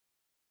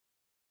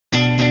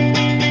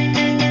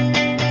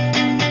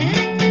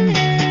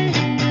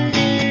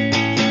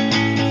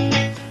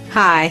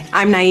Hi,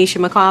 I'm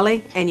Nyesha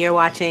McCauley, and you're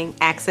watching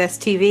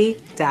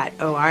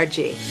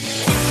AccessTV.org.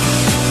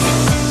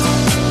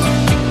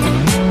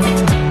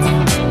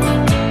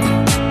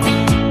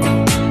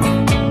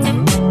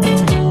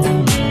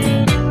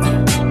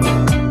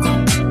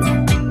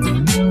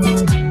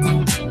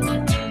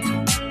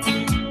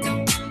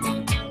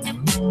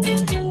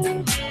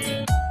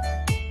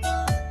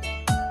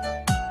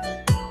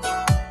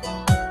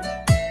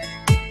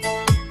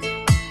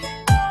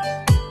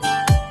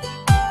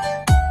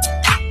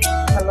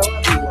 Hello,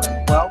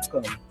 everyone.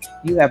 Welcome.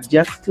 You have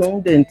just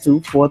tuned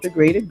into For the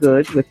Greater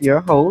Good with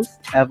your host,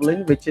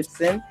 Evelyn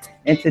Richardson.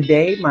 And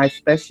today, my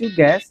special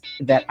guest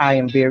that I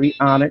am very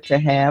honored to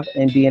have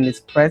and be in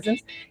his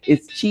presence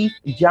is Chief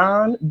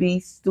John B.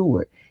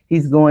 Stewart.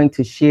 He's going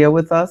to share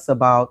with us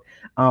about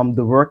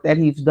the work that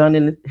he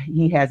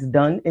has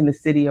done in the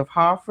city of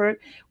Hartford,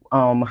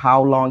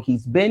 how long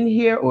he's been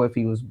here, or if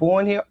he was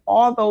born here,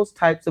 all those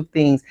types of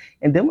things.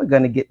 And then we're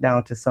going to get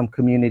down to some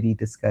community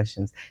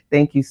discussions.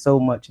 Thank you so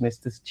much,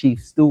 Mr.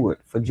 Chief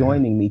Stewart, for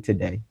joining me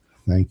today.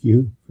 Thank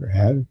you for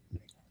having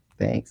me.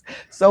 Thanks.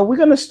 So we're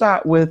going to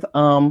start with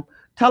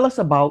tell us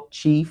about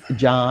Chief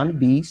John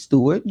B.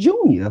 Stewart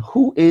Jr.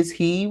 Who is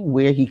he,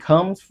 where he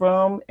comes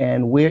from,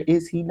 and where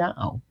is he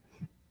now?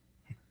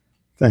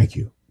 Thank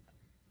you.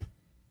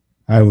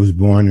 I was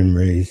born and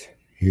raised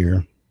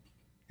here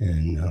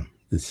in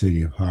the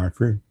city of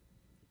Hartford.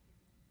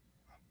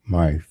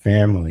 My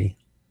family,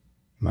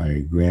 my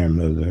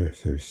grandmother,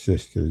 her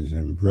sisters,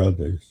 and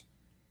brothers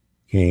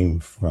came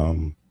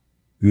from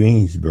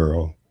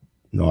Greensboro,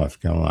 North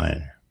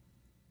Carolina.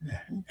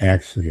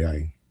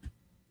 Actually,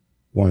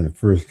 the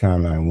first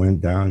time I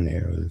went down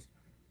there was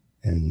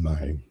in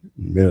my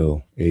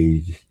middle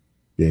age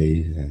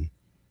days, and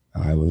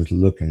I was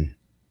looking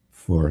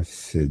for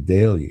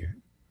Sedalia.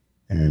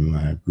 And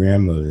my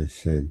grandmother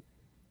said,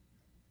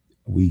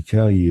 "We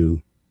tell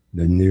you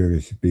the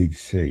nearest big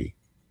city."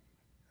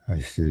 I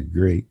said,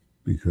 "Great,"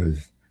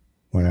 because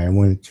when I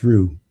went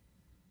through,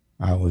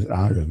 I was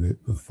out of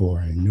it before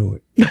I knew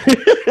it.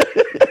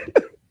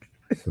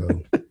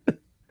 So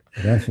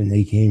that's when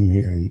they came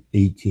here in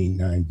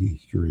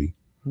 1893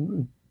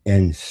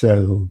 and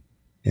settled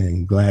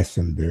in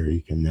Glastonbury,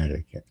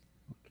 Connecticut.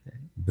 Okay.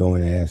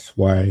 Don't ask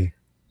why,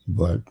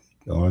 but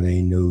all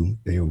they knew,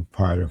 they were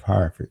part of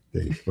Hartford,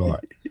 they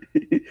thought.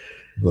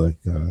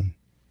 But the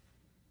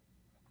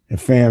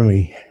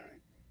family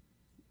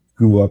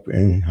grew up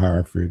in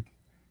Hartford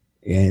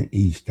and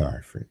East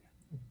Hartford.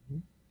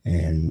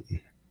 And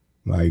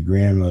my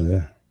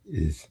grandmother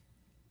is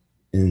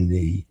in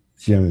the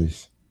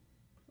Guinness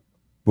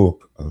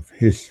Book of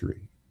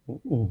History.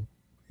 You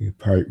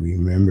probably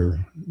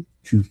remember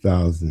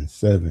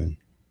 2007,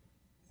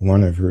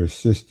 one of her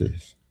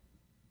sisters,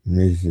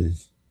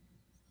 Mrs.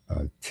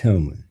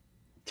 Tillman,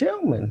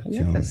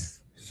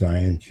 Yes.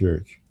 Zion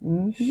Church.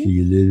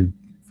 She lived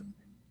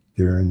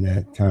during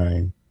that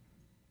time.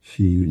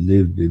 She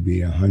lived to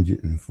be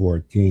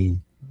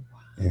 114,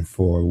 and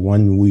for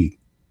 1 week,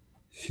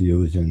 she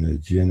was in the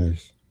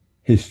Guinness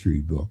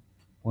History Book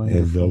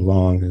as the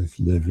longest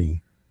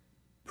living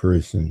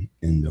person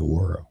in the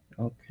world.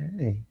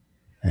 Okay.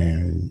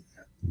 And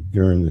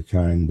during the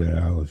time that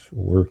I was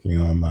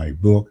working on my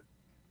book,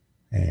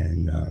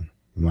 and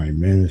my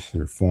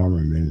minister,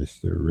 former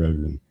minister,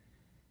 Reverend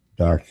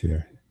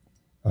Dr.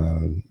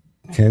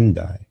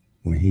 Tendai,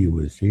 when he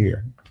was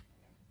here,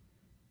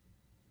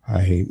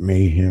 I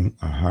made him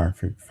a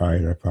Hartford Fire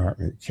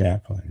Department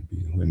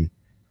chaplain.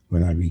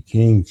 When I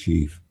became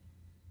chief,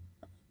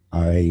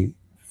 I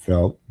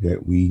felt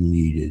that we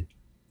needed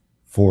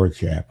 4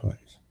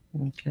 chaplains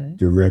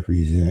to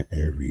represent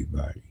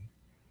everybody.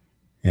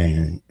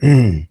 And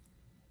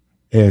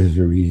as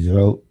a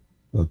result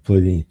of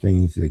putting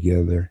things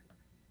together,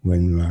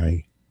 when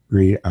my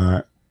great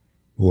aunt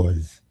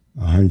was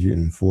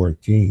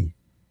 114,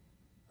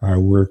 I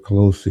worked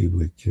closely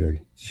with the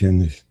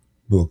Guinness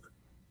Book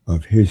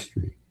of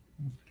History.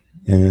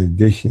 In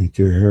addition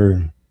to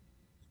her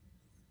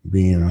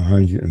being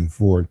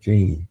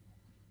 114,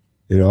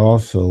 it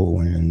also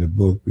went in the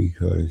book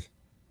because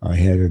I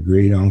had a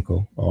great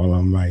uncle, all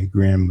on my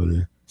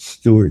grandmother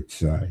Stewart's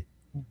side.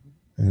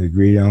 And the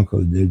great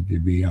uncle lived to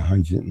be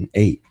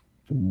 108.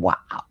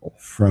 Wow.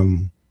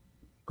 From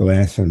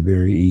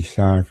Glastonbury, East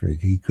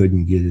Hartford. He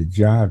couldn't get a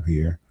job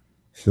here,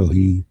 so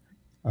he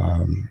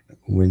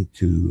went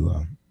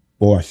to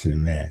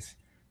Boston, Mass,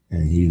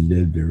 and he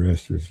lived the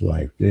rest of his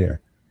life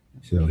there.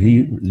 So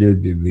he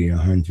lived to be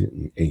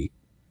 108.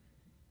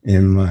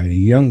 And my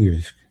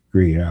youngest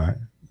great aunt,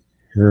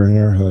 her and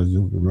her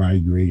husband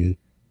migrated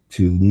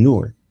to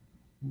Newark,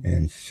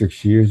 and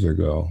 6 years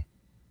ago,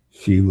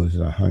 she was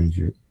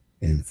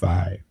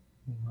 105.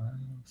 Wow.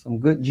 Some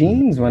good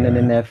genes running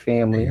in that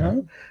family,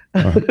 huh?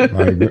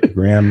 My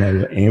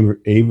grandmother,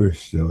 Ava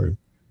Stewart,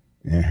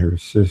 and her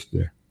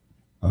sister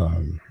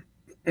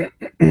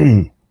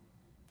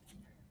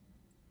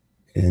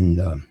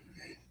in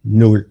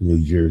Newark,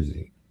 New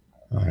Jersey,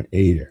 on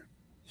Ada.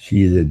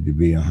 She lived to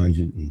be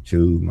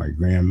 102, my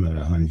grandmother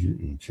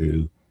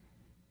 102,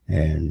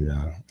 and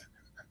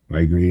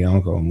my great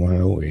uncle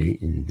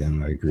 108, and then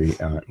my great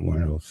aunt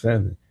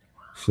 107.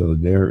 So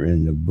there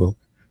in the book,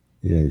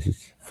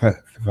 there's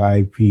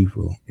five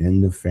people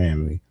in the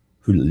family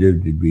who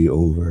lived to be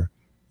over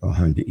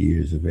 100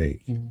 years of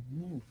age.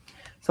 Mm-hmm.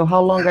 So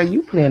how long are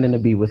you planning to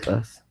be with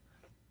us?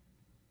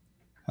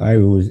 I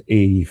was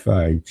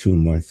 85 2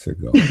 months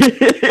ago.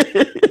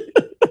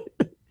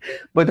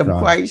 But I'm So,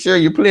 quite sure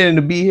you're planning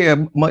to be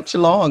here much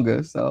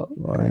longer. So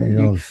well, you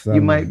know,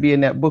 you might be in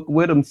that book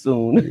with him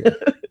soon. Yeah,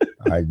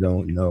 I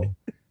don't know,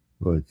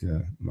 but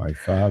my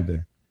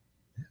father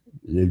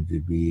lived to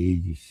be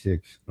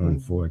 86.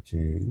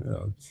 Unfortunately,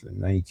 it's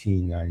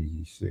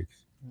 1996.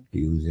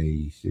 He was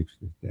 86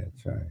 at that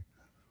time.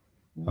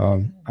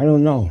 I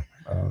don't know.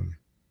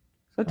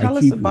 So tell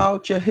us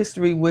about your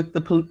history with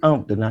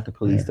not the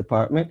police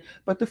department,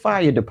 but the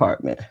fire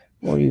department.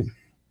 Well,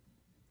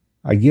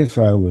 I guess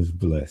I was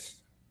blessed.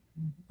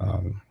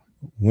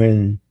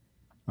 When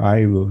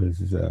I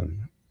was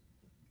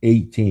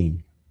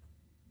 18,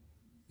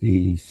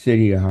 the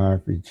city of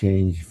Hartford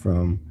changed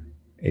from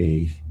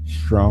a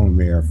strong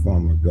mayor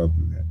form of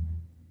government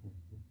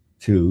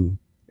to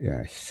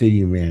a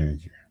city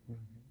manager.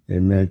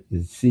 It meant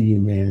the city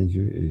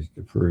manager is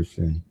the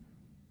person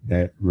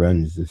that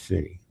runs the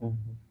city.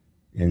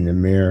 And the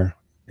mayor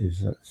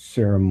is a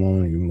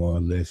ceremonial, more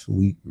or less,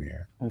 weak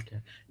mayor. Okay.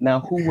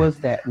 Now, who was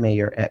that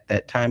mayor at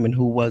that time, and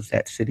who was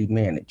that city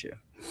manager?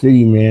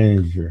 City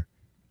manager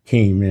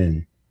came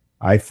in.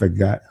 I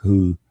forgot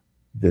who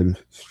the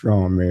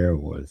strong mayor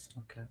was.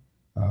 Okay.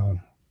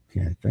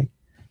 Can't think.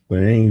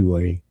 But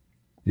anyway,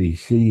 the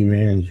city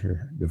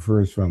manager, the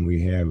first one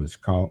we had was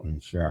Carlton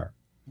Sharp.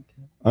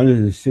 Okay. Under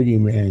the city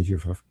manager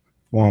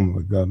form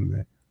of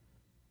government,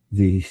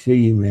 the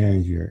city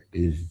manager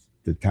is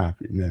the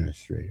top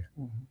administrator.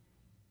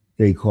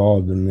 They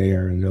called the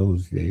mayor in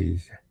those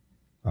days.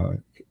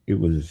 It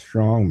was a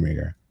strong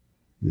mayor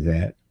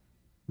that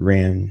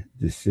ran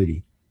the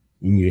city,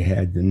 and you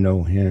had to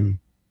know him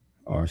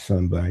or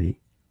somebody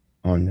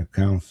on the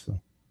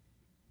council.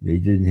 They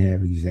didn't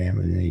have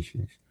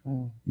examinations.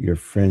 Your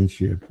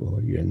friendship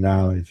or your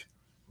knowledge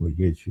would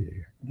get you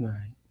there.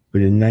 Right.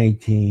 But in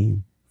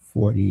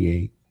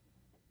 1948,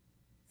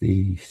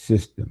 the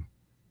system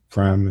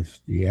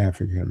promised the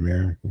African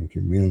American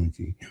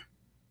community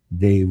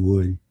they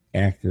would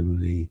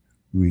actively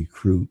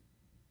recruit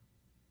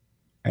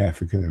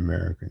African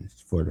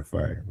Americans for the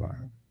fire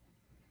department.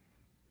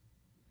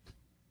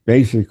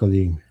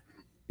 Basically,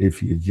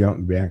 if you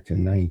jump back to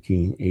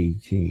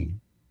 1918,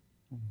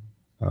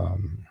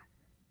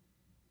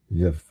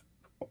 there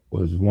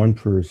was one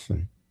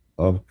person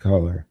of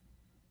color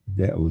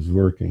that was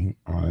working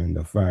on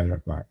the fire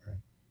department.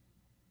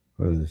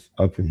 Because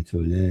up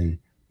until then,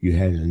 you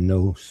had to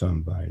know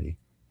somebody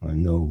or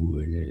know who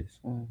it is.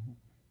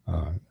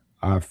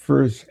 Our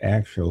first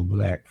actual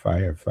black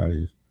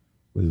firefighter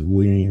was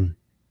William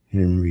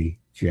Henry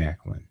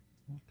Jacklin.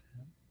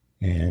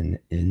 And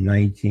in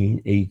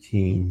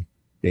 1918,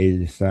 they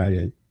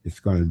decided it's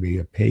going to be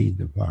a paid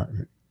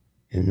department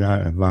and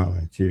not a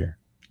volunteer.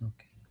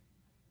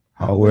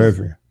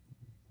 However,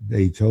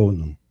 they told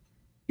him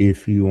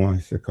if he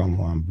wants to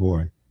come on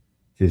board,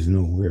 there's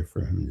nowhere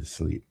for him to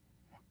sleep.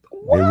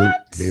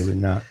 They would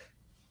not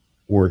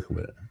work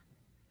with him.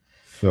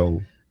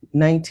 So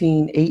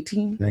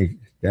 1918?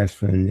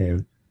 That's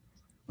when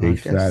they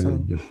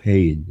started the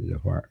paid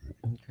department.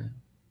 Okay.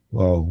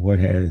 Well, what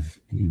has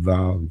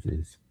evolved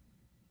is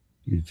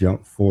you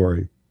jump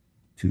forward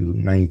to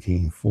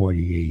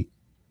 1948,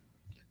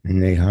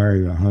 and they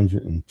hired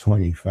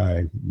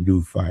 125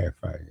 new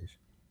firefighters.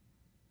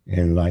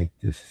 And like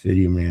the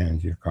city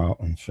manager,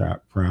 Carlton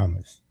Sharp,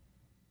 promised,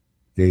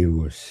 there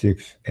were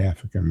 6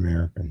 African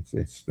Americans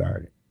that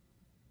started.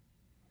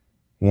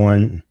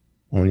 One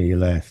only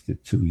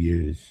lasted 2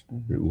 years.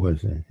 It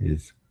wasn't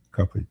his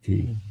cup of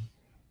tea.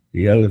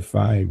 The other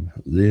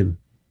 5 lived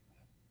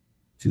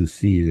to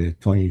see the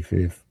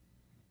 25th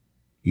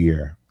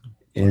year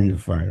in the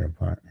fire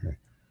department,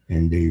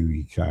 and they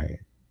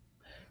retired.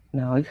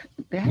 Now,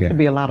 there had to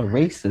be a lot of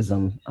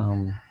racism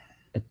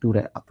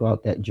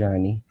throughout that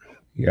journey.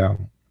 Yeah,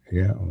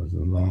 it was a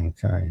long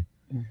time.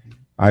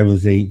 I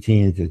was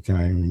 18 at the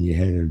time, and you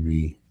had to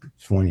be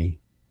 20,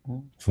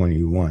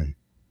 21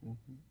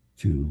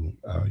 to,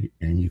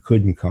 and you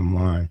couldn't come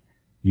on.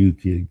 You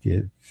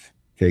could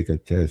take a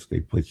test.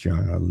 They put you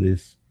on a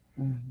list,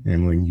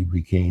 and when you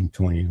became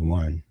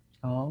 21,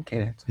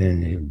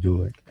 then they would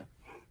do it.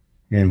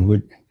 And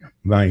with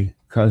my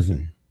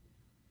cousin,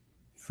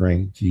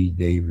 Frank G.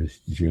 Davis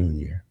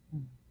Jr.,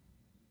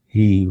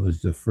 he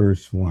was the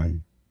first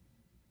one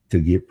to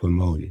get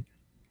promoted.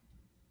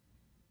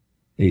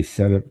 They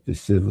set up the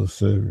civil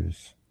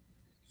service,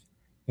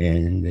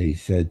 and they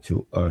said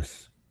to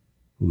us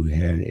who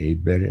had a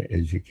better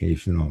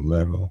educational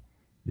level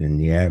than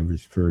the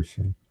average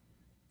person,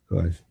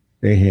 because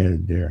they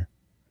had their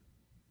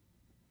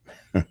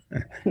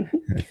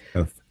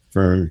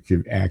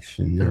affirmative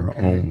action their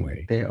own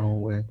way. Their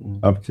own way.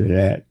 Up to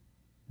that,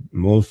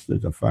 most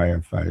of the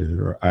firefighters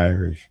were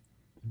Irish.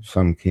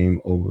 Some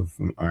came over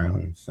from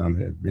Ireland. Some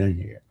had been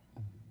here.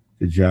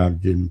 the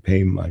job didn't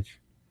pay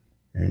much,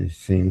 and it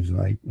seems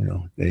like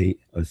they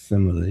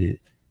assimilated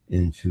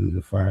into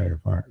the fire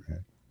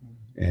department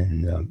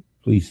and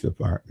police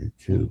department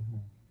too.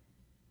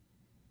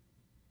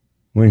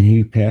 When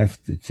he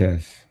passed the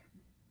test,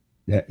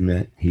 that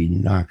meant he'd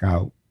knock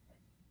out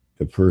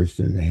the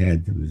person that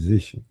had the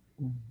position.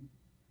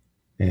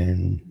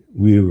 And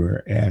we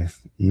were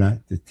asked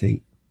not to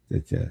take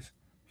the test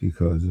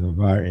because of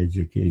our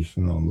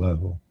educational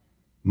level.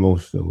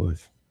 Most of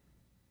us,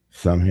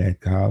 some had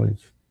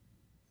college,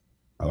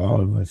 all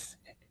of us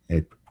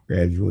had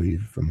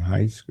graduated from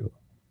high school.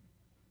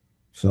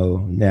 So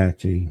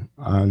naturally,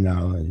 our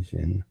knowledge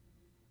and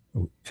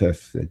the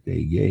tests that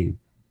they gave,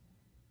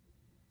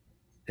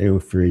 they were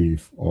afraid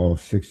if all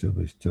 6 of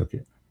us took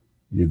it,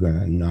 you're going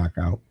to knock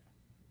out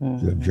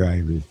the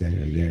drivers that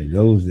are there.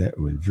 Those that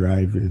were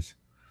drivers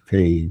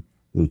paid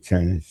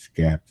lieutenants,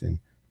 captain,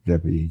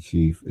 deputy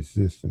chief,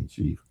 assistant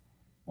chief,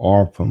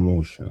 all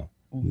promotional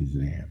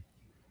exam.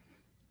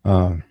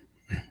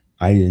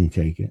 I didn't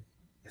take it.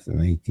 It's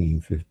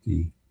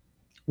 1950.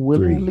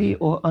 Willingly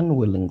or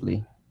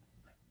unwillingly?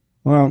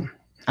 Well,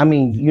 I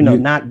mean,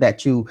 not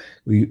that you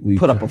we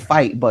put up a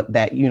fight, but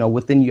that,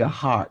 within your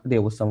heart,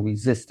 there was some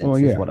resistance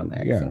is what I'm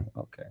asking.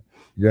 Yeah. Okay.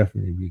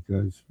 Definitely,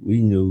 because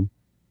we knew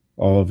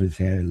all of us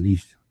had at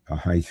least a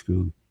high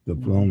school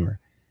diploma.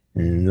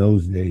 And in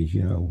those days,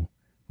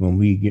 when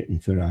we get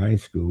into the high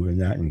school, we're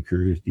not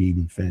encouraged to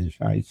even finish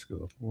high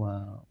school.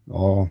 Wow.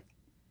 All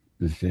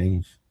the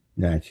things,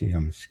 naturally,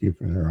 I'm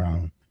skipping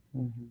around.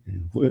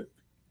 And what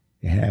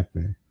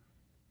happened?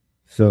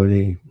 So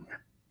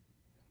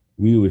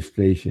we were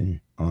stationed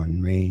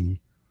on Main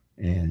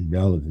and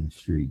Belden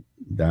Street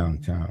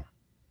downtown.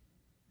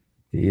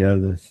 The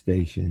other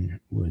station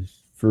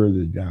was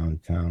further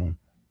downtown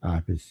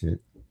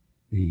opposite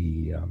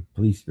the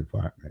police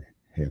department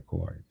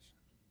headquarters.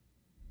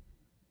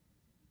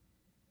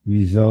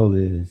 Result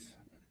is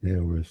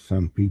there were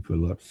some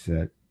people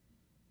upset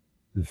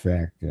the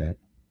fact that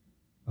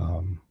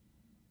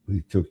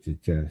we took the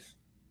test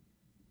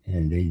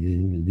and they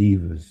didn't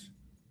leave us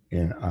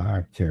in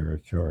our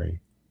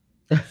territory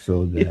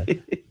so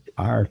that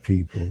our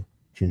people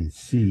can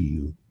see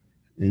you.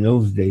 In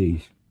those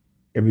days,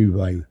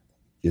 everybody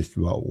just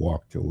about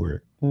walked to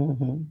work.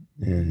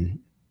 And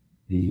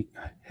the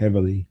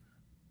heavily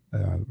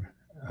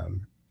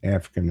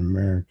African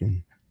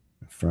American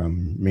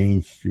from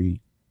Main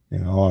Street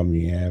and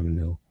Albany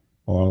Avenue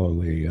all the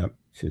way up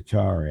to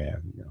Tar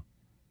Avenue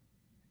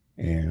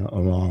and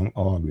along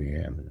Albany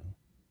Avenue.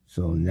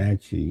 So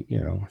naturally,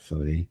 so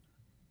they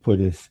put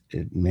us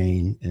at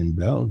Main and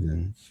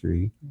Belden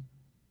Street,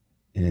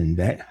 and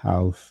that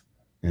house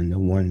and the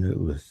one that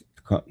was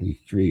Company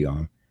 3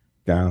 on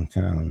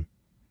downtown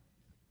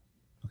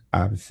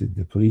opposite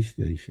the police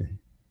station,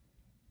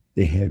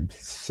 they had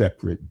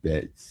separate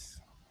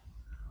beds.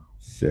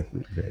 So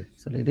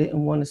they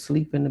didn't want to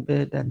sleep in the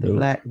bed that the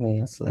black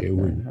man slept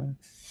in. Huh?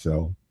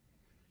 So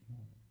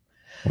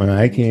when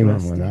I came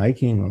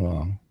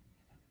along,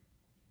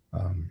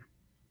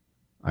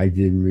 I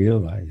didn't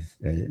realize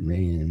that at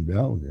Main and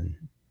Belden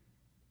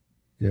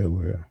there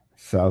were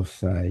South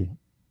Side,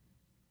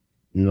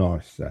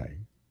 North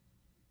Side,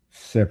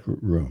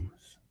 separate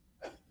rooms.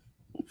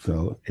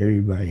 So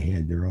everybody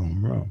had their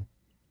own room.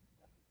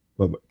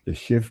 But the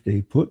shift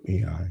they put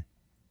me on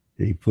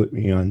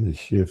the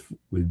shift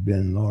with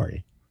Ben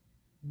Laurie,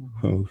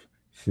 who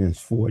since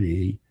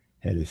 48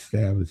 had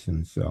established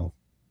himself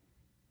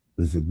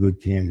as a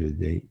good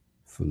candidate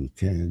for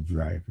lieutenant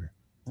driver.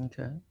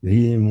 Okay. They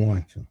didn't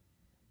want to.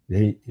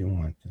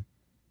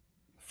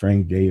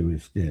 Frank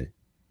Davis did.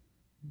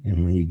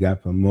 And when he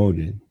got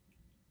promoted,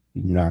 he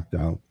knocked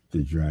out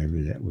the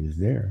driver that was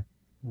there.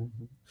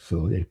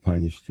 So they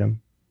punished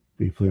him.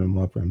 They put him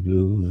up on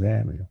Blue Hills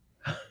Avenue.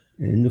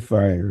 In the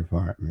fire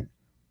department,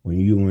 when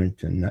you went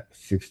to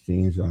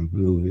 16s on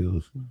Blue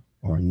Hills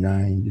or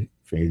 9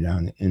 fade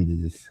down the end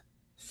of the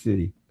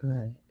city,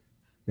 right,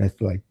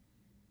 that's like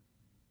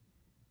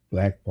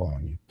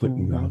blackballing you,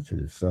 putting you out to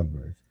the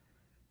suburbs.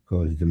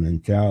 Because the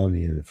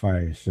mentality of the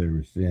fire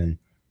service then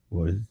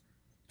was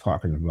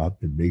talking about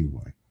the big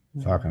one,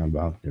 talking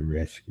about the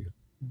rescue.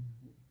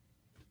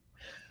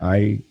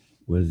 I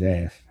was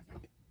asked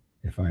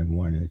if I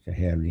wanted to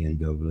have the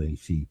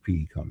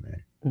NAACP come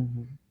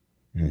in.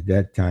 And at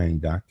that time,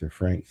 Dr.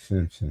 Frank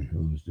Simpson,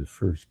 who was the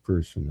first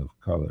person of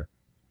color,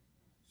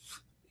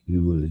 he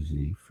was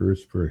the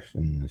first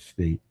person in the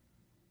state,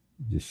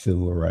 the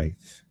civil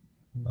rights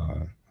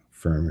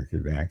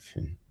affirmative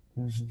action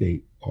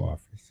state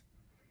office.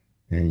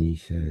 And he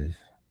says,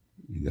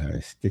 you got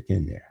to stick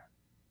in there.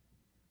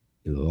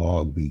 It'll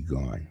all be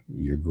gone.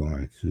 You're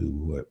going to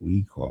what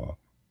we call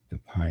the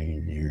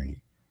pioneering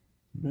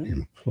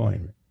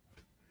employment.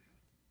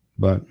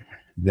 But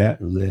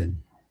that led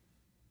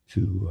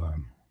to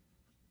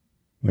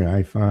when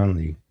I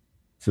finally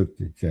took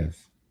the test,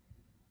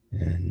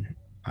 and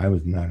I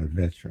was not a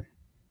veteran.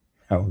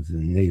 I was a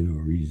Naval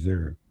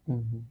Reserve.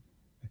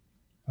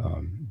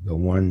 The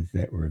ones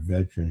that were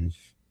veterans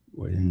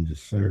were in the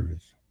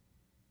service.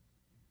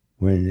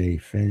 When they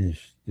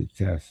finished the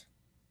test,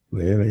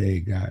 whatever they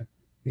got,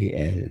 they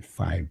added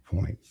 5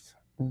 points.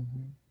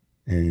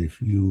 Mm-hmm. And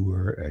if you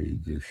were a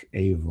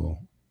disabled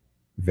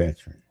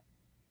veteran,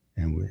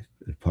 and with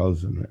the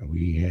puzzlement,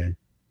 we had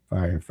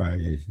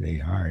firefighters they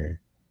hired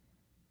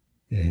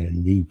that had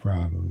knee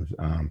problems,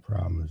 arm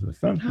problems, or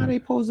something. How they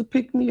supposed to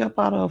pick me up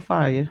out of a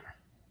fire?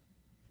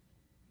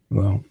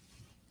 Well,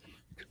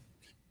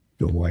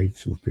 the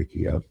whites will pick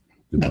you up,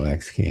 the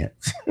blacks can't.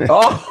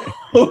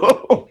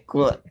 Oh,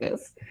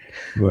 goodness.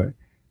 But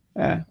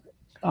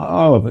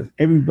all of us,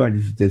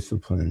 everybody's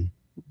discipline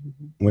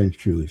went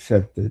through,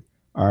 except that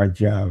our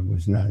job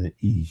was not an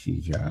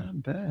easy job. I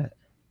bet.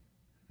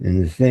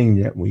 And the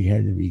thing that we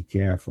had to be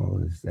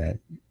careful is that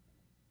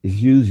it's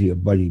usually a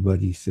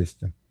buddy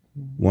system.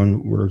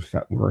 One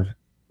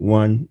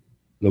one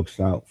looks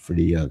out for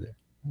the other.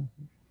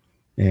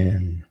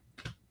 And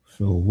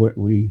so what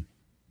we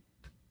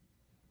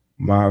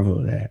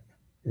marveled at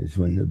is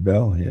when the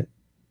bell hit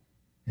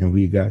and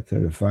we got to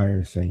the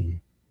fire scene,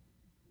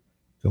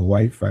 the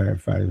white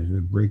firefighters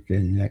would break their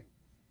neck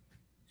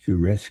to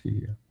rescue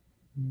you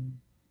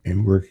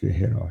and work your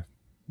head off.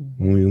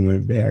 When we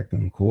went back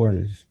in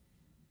quarters,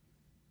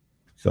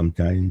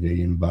 sometimes they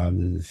didn't bother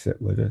to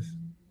sit with us.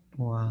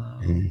 Wow.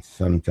 And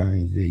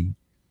sometimes they,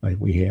 like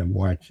we have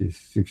watches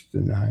 6 to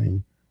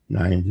 9,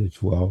 9 to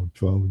 12,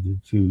 12 to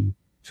 2,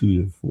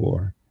 2 to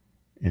 4,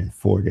 and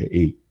 4 to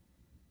 8.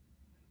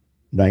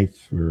 Nights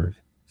were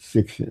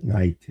 6 at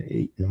night to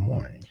 8 in the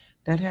morning.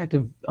 That had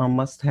to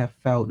must have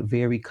felt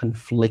very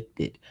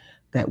conflicted,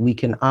 that we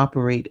can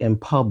operate in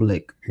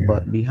public,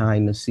 but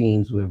behind the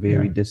scenes we're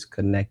very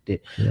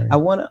disconnected. Right. I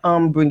want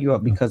to bring you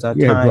up because our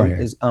time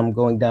is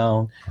going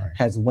down,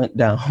 has went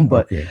down.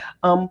 But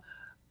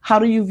how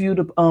do you view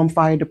the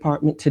fire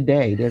department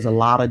today? There's a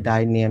lot of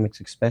dynamics,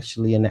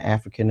 especially in the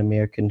African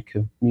American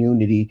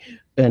community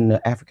and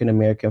the African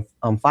American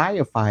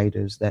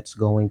firefighters that's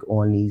going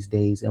on these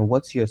days. And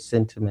what's your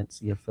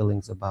sentiments, your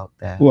feelings about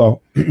that?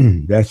 Well,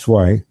 that's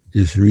why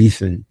this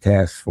recent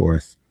task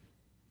force,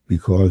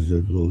 because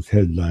of those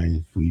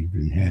headlines we've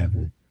been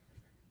having,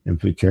 in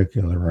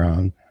particular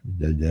around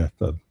the death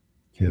of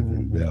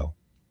Kevin Bell,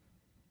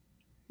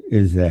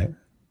 is that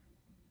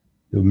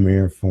the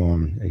mayor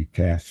formed a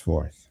task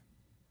force,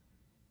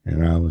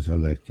 and I was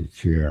elected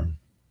chair.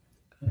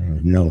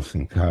 And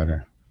Nelson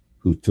Carter,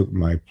 who took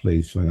my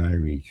place when I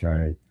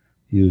retired,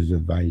 he was the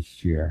vice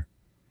chair,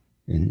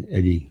 and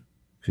Eddie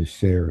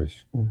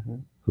Caceres,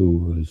 who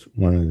was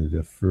one of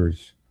the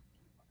first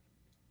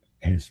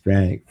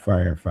Hispanic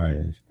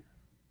firefighters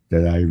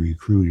that I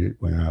recruited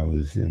when I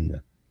was in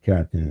the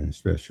captain and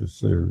special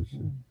services.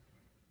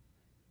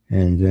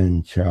 And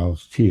then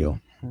Charles Teal,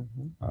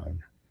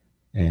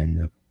 and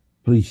the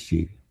police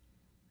chief.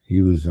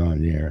 He was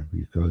on there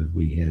because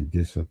we had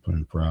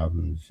discipline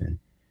problems, and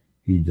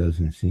he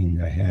doesn't seem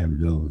to have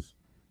those.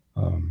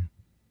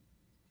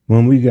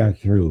 When we got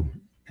through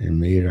and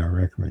made our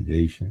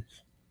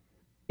recommendations,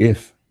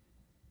 if,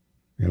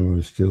 and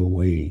we're still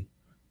waiting,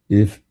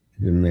 if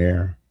the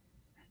mayor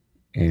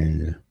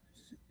and the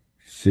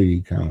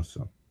city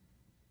council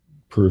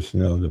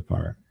personnel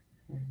department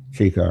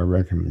take our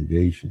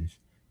recommendations,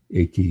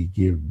 it could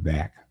give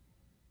back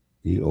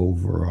the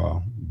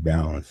overall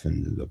balance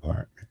in the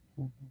department.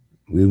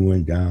 We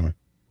went down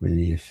when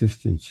the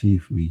assistant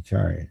chief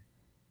retired.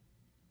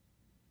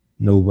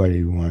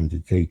 Nobody wanted to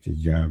take the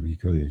job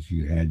because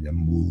you had to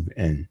move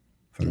in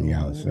from the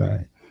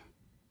outside.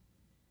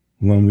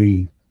 When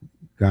we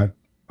got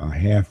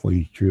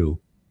halfway through,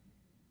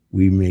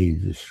 we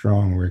made the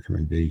strong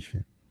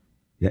recommendation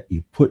that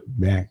you put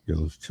back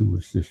those 2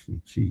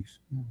 assistant chiefs.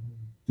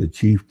 The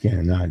chief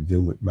cannot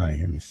do it by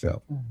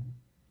himself.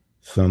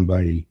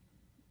 Somebody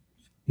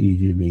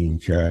either be in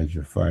charge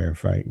of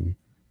firefighting,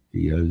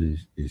 the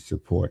others is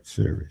support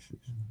services.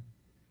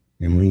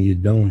 And when you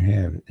don't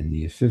have it, and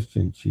the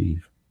assistant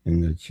chief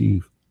and the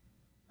chief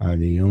are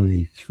the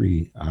only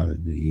 3 out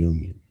of the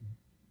union.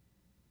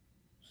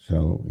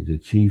 So the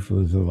chief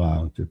was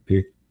allowed to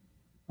pick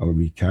a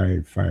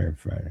retired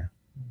firefighter,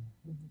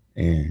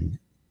 and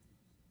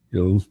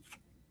those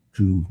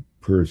 2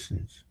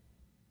 persons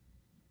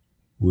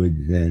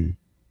would then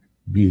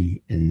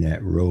be in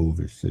that role of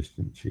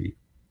assistant chief.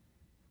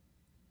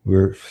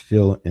 We're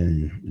still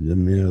in the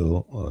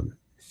middle of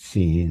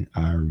seeing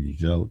our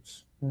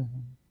results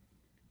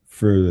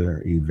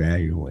further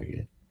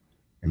evaluated,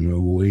 and we're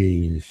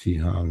waiting to see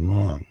how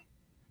long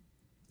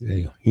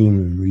the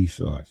human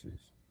resources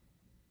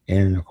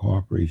and the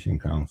Corporation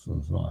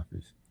Council's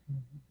office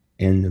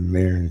and the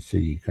mayor and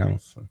city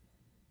council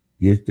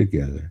get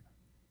together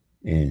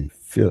and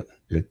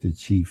let the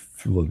chief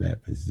fill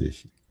that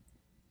position.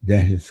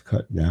 That has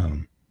cut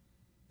down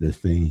the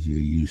things you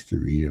used to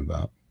read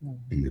about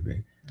in the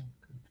paper.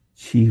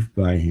 Chief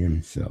by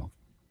himself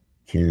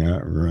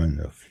cannot run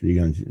a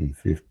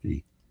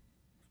 350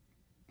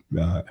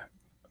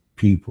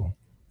 people,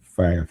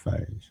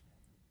 firefighters,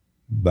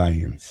 by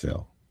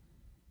himself.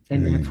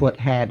 And that's what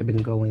had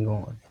been going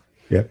on.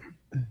 Yep.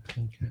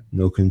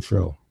 No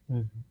control.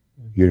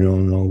 You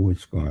don't know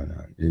what's going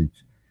on.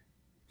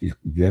 It's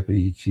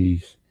deputy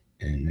chiefs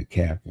and the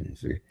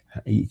captains.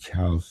 Each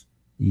house,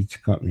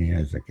 each company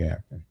has a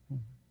captain,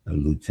 a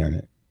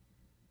lieutenant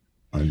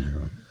under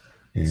them,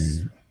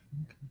 and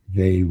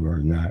they were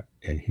not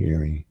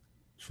adhering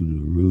to the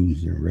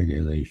rules and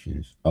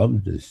regulations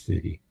of the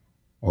city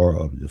or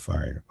of the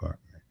fire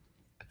department.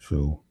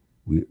 So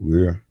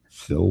we're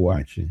still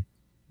watching.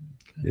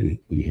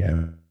 We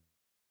have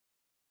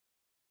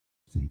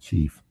the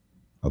chief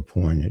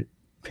appointed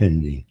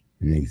pending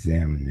an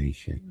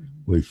examination,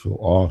 which will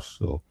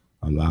also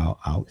allow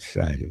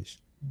outsiders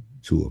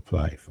to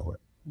apply for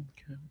it.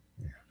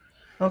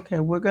 Okay,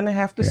 we're going to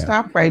have to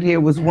stop right here.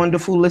 It was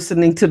wonderful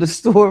listening to the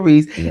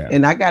stories.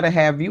 And I got to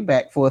have you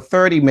back for a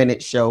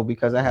 30-minute show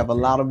because I have a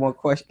lot more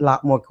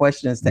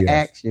questions to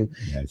ask you.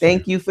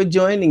 Thank you for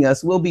joining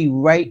us. We'll be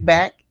right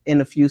back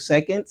in a few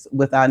seconds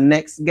with our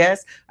next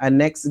guest. Our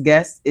next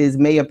guest is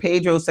Mayor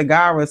Pedro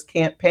Segarra's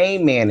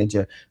campaign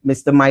manager,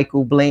 Mr.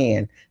 Michael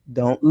Bland.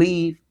 Don't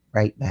leave.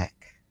 Right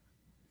back.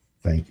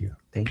 Thank you.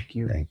 Thank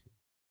you. Thank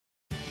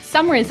you.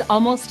 Summer is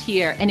almost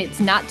here, and it's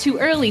not too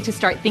early to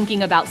start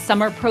thinking about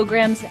summer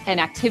programs and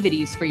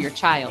activities for your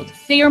child.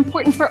 They are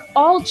important for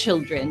all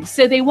children,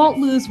 so they won't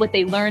lose what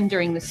they learned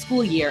during the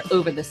school year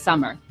over the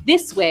summer.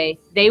 This way,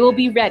 they will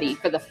be ready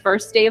for the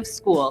first day of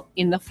school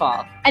in the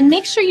fall. And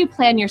make sure you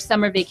plan your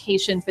summer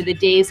vacation for the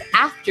days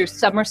after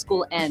summer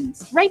school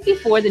ends, right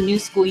before the new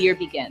school year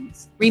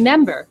begins.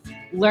 Remember,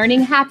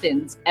 learning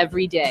happens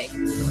every day.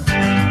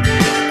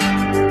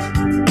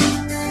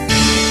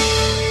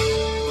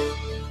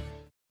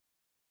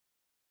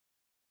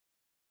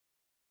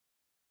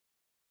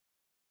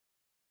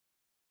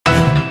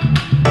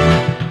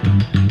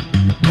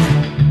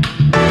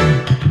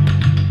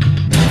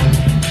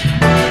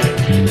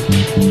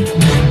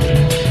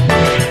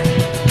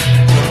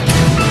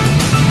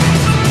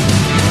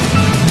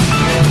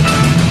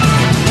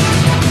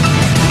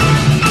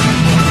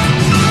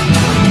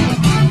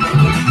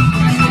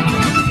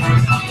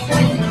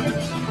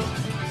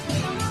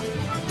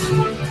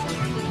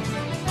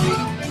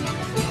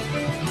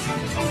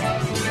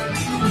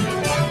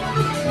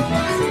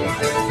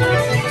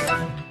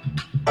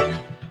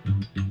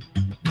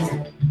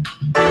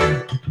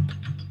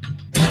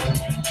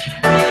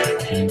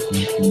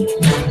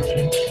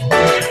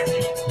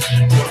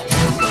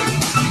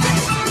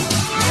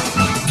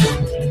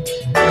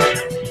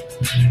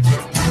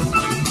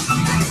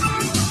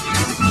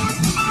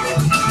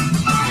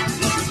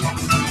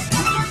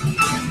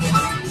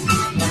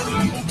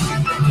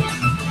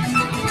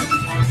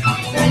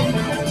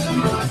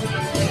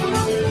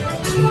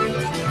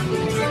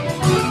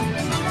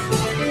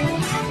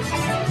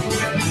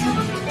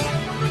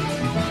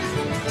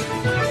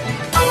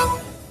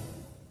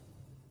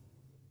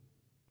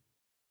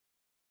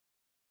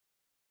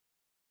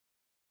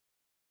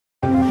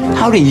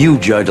 How do you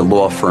judge a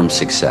law firm's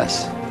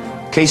success?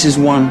 Cases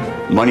won,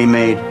 money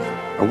made,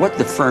 or what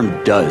the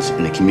firm does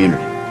in the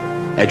community?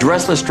 At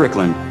Dressler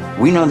Strickland,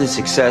 we know that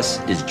success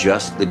is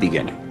just the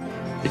beginning.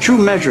 The true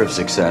measure of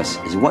success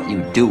is what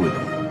you do with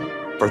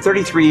it. For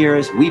 33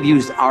 years, we've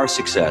used our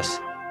success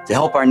to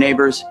help our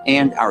neighbors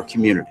and our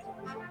community.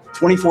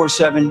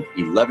 24/7,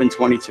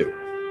 11/22.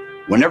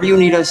 Whenever you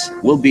need us,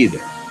 we'll be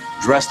there.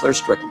 Dressler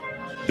Strickland,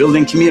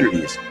 building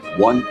communities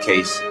one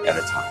case at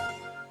a time.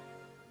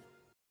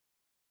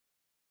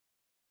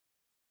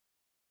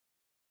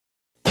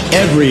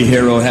 Every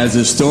hero has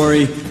a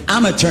story.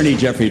 I'm attorney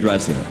Jeffrey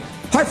Dressler.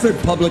 Hartford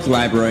Public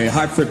Library,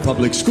 Hartford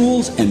Public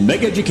Schools, and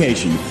Meg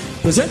Education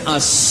present a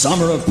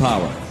Summer of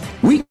Power.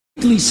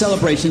 Weekly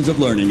celebrations of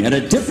learning at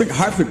a different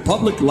Hartford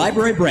Public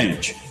Library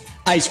branch.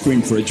 Ice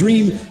cream for a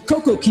dream,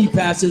 Cocoa Key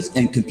passes,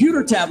 and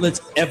computer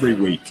tablets every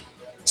week.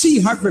 See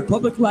Hartford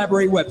Public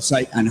Library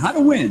website on how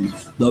to win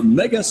the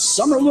Mega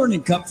Summer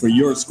Learning Cup for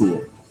your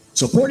school.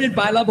 Supported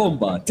by La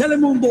Bomba,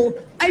 Telemundo,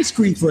 Ice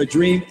Cream for a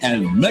Dream,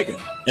 and Mega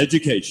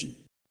Education.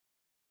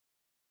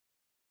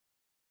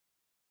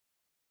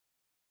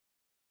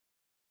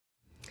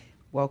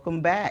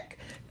 Welcome back.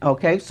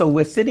 Okay, so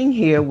we're sitting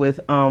here with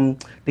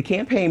the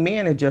campaign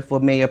manager for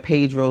Mayor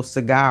Pedro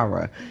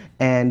Segarra.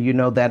 And you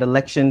know that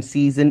election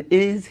season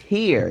is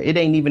here. It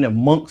ain't even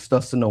amongst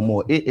us no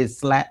more. It is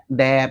smack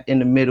dab in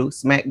the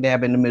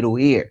middle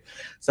here.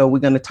 So we're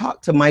going to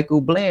talk to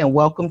Michael Bland.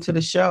 Welcome to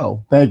the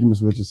show. Thank you,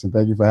 Ms. Richardson.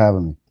 Thank you for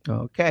having me.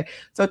 Okay,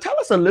 so tell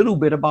us a little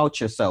bit about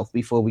yourself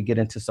before we get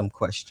into some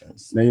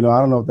questions. Now,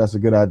 I don't know if that's a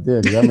good idea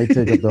because that may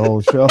take up the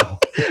whole show.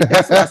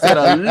 That's why I said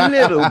a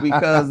little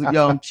because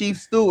Chief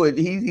Stewart,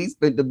 he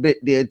spent a bit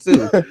there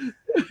too.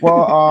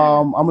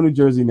 Well, I'm a New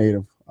Jersey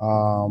native.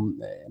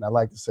 And I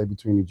like to say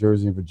between New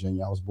Jersey and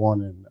Virginia. I was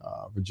born in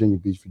Virginia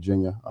Beach,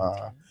 Virginia.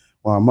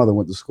 My mother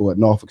went to school at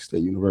Norfolk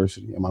State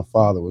University, and my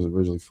father was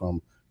originally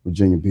from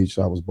Virginia Beach,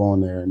 so I was born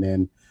there. And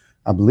then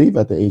I believe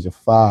at the age of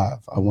 5,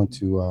 I went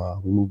to,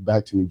 we moved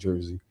back to New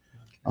Jersey.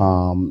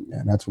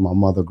 And that's where my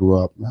mother grew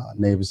up,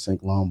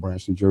 Navesink, Long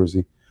Branch, New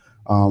Jersey.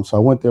 So I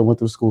went there, went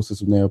through the school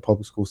system there,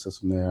 public school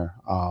system there.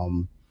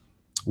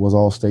 Was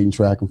all state and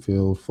track and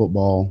field,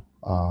 football,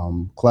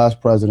 class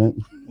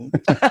president.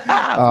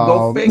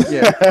 Go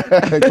figure.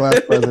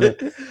 Class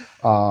president.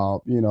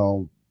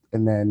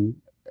 and then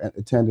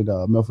attended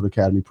Milford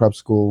Academy Prep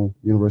School,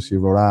 University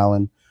of Rhode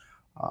Island.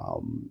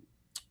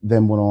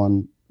 Then went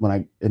on, when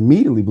I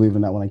immediately, believe it or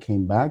not, when I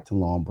came back to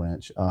Long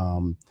Branch,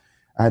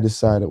 I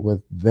decided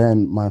with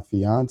then my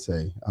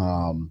fiance,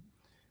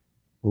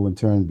 who in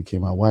turn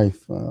became my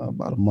wife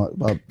about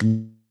a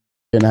year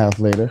and a half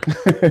later,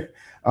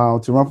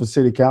 to run for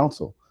city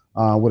council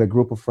with a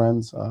group of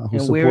friends who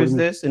And supported where is me.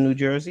 this, in New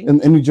Jersey? In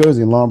New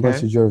Jersey, in Long Branch,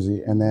 Okay. New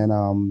Jersey. And then,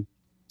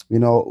 you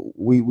know,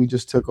 we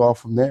just took off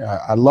from there.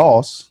 I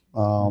lost,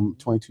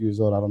 22 years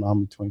old. I don't know how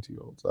many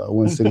 22-year-olds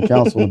win city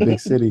council in a big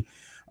city.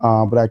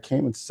 But I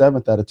came in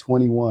 7th out of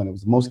 21. It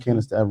was the most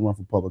candidates to ever run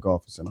for public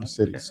office in our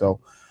city. So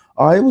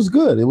it was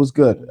good. It was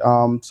good.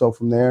 So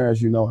from there,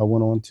 as you know, I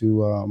went on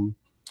to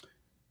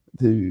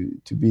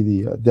be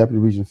the deputy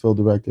regional field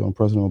director on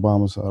President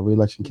Obama's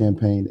re-election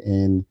campaign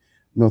in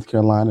North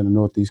Carolina, in the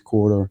northeast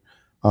quarter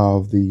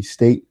of the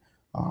state.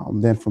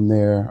 Then from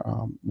there,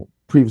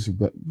 previously,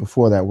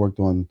 before that, worked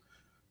on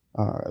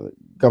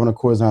Governor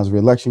Corzon's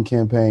re-election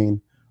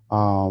campaign,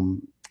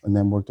 and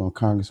then worked on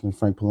Congressman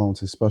Frank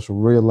Pallone's special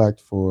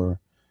re-elect for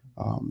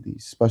the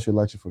special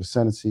election for the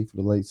Senate seat for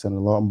the late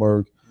Senator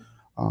Lautenberg.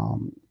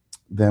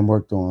 Then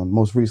worked on,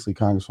 most recently,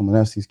 Congresswoman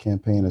Estes'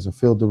 campaign as a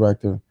field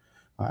director.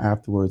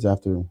 Afterwards,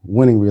 after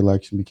winning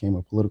re-election, became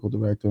a political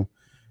director.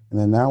 And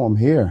then now I'm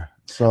here.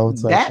 So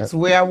it's like, that's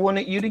where I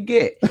wanted you to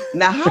get.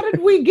 Now, how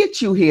did we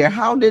get you here?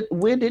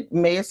 Where did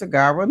Mayor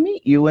Segarra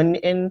meet you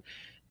and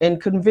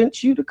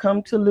convince you to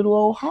come to little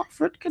old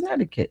Hartford,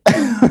 Connecticut?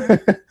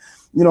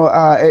 You know,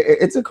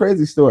 it's a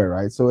crazy story,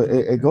 right? So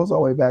it goes all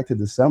the way back to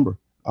December.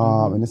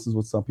 And this is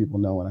what some people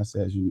know when I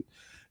say, you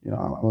know,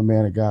 I'm a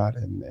man of God,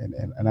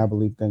 and I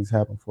believe things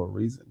happen for a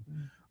reason.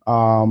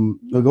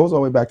 It goes all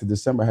the way back to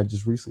December. I had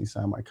just recently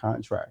signed my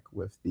contract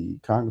with the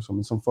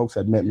Congresswoman. Some folks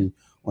had met me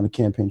on the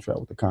campaign trail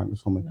with the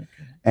Congresswoman,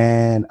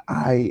 and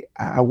I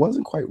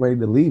wasn't quite ready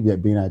to leave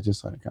yet, being I had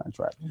just signed a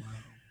contract.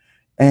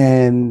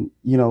 And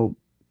you know,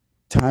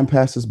 time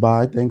passes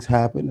by, things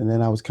happen, and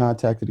then I was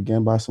contacted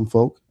again by some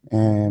folk,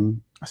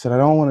 and I said, I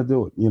don't want to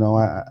do it. You know,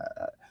 I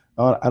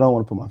don't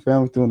want to put my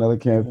family through another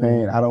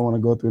campaign. I don't want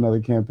to go through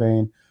another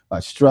campaign.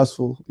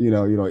 Stressful, you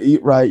know,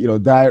 eat right, you know,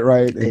 diet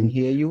right. And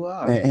here you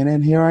are. And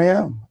then here I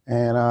am.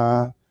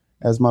 And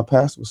as my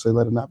pastor would say,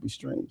 let it not be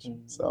strange.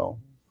 So,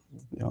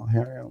 you know,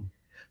 here I am.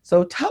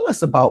 So tell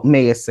us about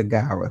Mayor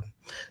Segarra.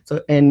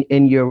 So and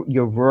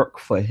your work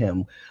for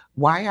him.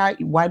 Why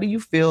do you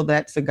feel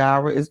that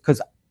Segarra is?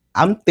 Because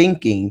I'm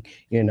thinking,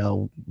 you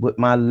know, with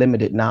my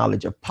limited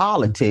knowledge of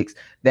politics,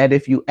 that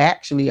if you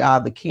actually are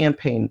the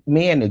campaign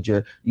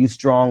manager, you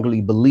strongly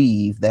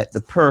believe that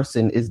the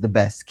person is the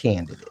best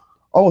candidate.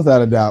 Oh,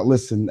 without a doubt.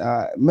 Listen,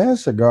 Mayor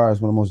Segarra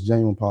is one of the most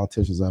genuine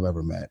politicians I've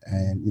ever met.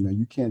 And, you know,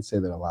 you can't say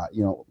that a lot.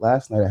 You know,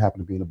 last night I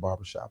happened to be in a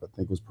barbershop. I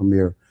think it was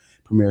Premier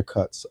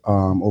Cuts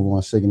over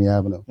on Sigourney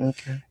Avenue.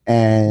 Okay.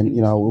 And,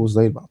 you know, it was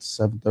late, about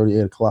 7:30,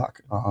 8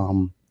 o'clock.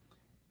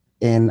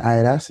 And I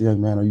had asked the young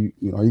man, are you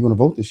going to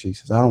vote this year? He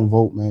says, I don't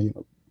vote, man. You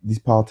know, these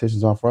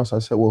politicians aren't for us. I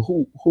said, well,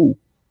 who?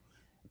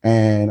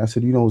 And I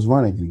said, you know who's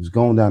running? And he was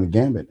going down the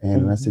gambit.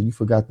 And I said, you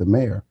forgot the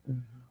mayor.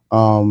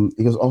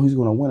 He goes, oh, he's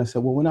going to win. I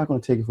said, well, we're not going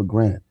to take it for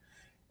granted.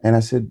 And I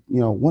said, you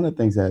know, one of the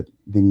things that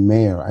the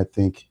mayor, I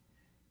think,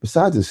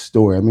 besides his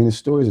story, I mean, his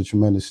story is a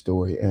tremendous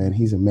story, and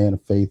he's a man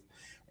of faith.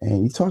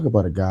 And you talk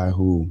about a guy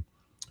who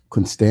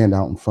couldn't stand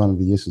out in front of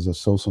the issues of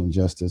social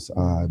injustice,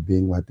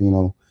 being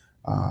Latino,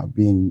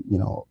 being, you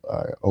know,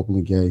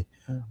 openly gay,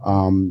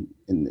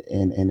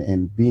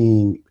 and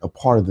being a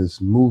part of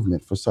this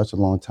movement for such a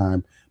long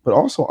time, but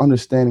also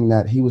understanding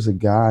that he was a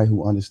guy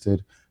who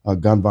understood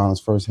gun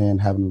violence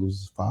firsthand, having to lose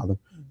his father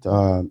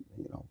to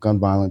you know, gun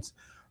violence,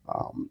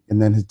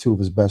 and then two of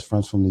his best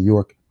friends from New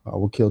York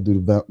were killed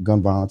due to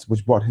gun violence,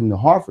 which brought him to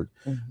Hartford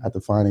at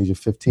the fine age of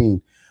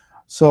 15.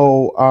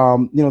 So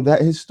you know,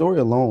 that his story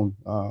alone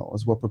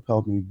was what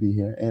propelled me to be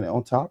here, and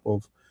on top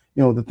of,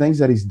 you know, the things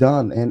that he's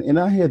done, and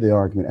I hear the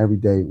argument every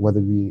day, whether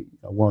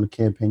we're on a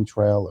campaign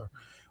trail or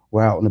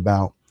we're out and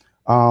about.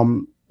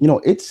 You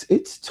know,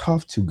 it's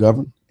tough to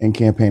govern and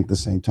campaign at the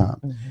same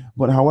time.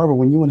 But however,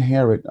 when you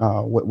inherit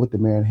what the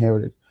mayor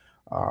inherited,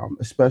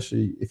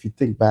 especially if you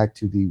think back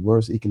to the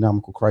worst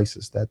economical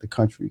crisis that the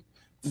country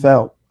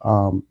felt,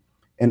 and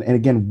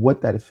again,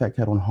 what that effect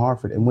had on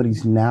Hartford and what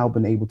he's now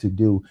been able to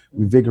do,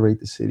 revigorate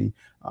the city.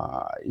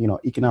 You know,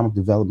 economic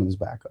development is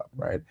back up,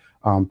 right?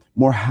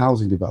 More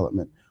housing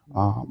development.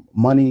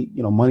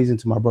 Money's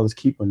into my brother's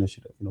keeper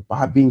initiative, you know,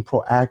 by being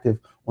proactive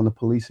on the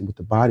policing with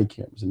the body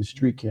cameras and the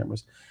street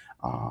cameras,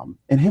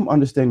 and him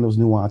understanding those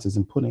nuances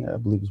and putting, I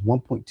believe, it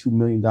was $1.2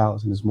 million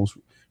in his most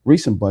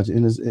recent budget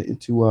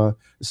into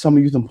the summer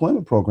youth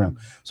employment program.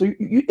 So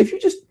if you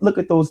just look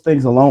at those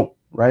things alone,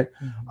 right,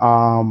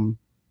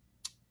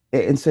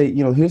 and say,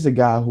 you know, here's a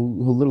guy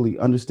who literally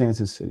understands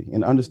his city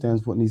and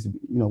understands what needs to be,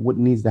 you know, what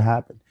needs to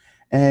happen,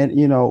 and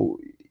you know.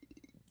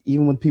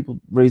 Even when people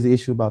raise the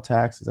issue about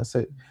taxes, I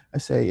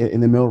say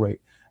in the mill rate,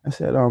 I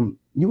said,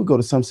 you would go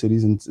to some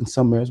cities and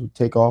some mayors would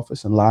take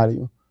office and lie to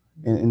you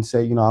and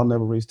say, you know, I'll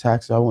never raise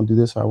taxes. I won't do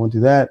this or I won't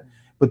do that.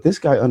 But this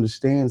guy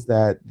understands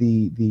that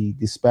the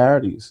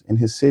disparities in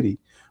his city,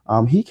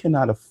 he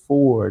cannot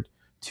afford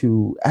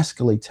to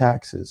escalate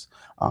taxes.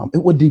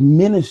 It would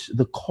diminish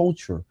the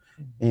culture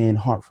in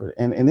Hartford.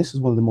 And this is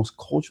one of the most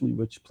culturally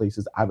rich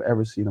places I've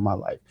ever seen in my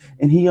life.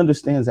 And he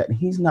understands that, and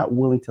he's not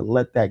willing to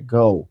let that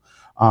go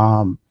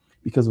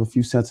because of a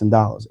few cents and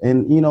dollars.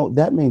 And, you know,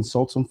 that may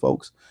insult some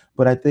folks,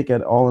 but I think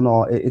at all in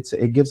all,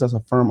 it gives us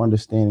a firm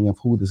understanding of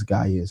who this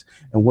guy is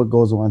and what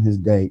goes on his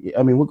day.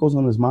 I mean, what goes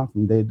on in his mind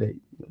from day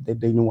to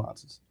day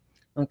nuances.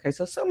 Okay,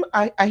 so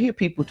I hear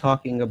people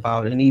talking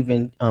about, and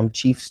even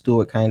Chief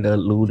Stewart kind of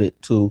alluded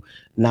to,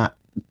 not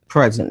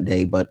present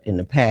day, but in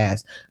the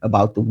past,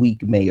 about the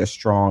weak mayor,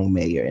 strong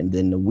mayor, and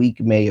then the weak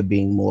mayor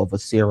being more of a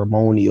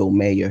ceremonial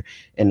mayor,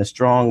 and the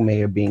strong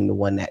mayor being the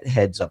one that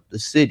heads up the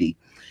city.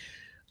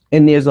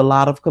 And there's a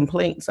lot of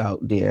complaints out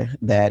there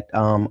that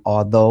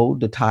although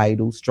the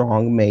title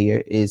strong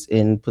mayor is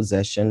in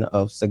possession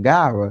of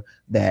Segarra,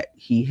 that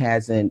he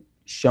hasn't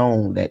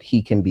shown that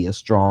he can be a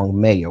strong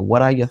mayor.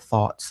 What are your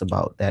thoughts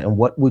about that? And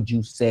what would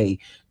you say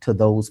to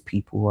those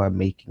people who are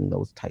making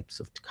those types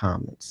of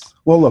comments?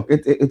 Well, look,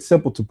 it's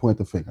simple to point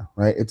the finger,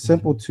 right? It's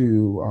simple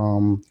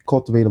to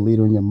cultivate a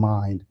leader in your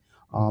mind.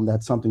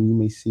 That's something you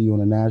may see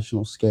on a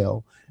national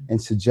scale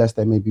and suggest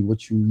that may be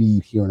what you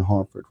need here in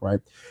Hartford,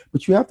 right?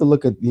 But you have to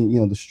look at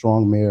the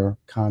strong mayor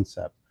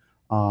concept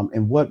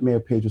and what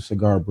Mayor Pedro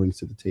Segarra brings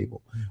to the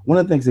table. One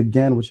of the things,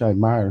 again, which I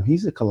admire,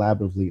 he's a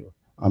collaborative leader.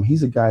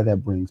 He's a guy that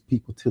brings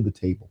people to the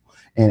table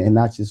and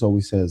not just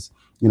always says,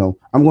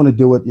 I'm going to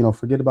do it,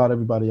 forget about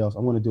everybody else.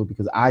 I'm going to do it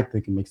because I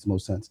think it makes the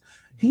most sense.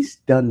 He's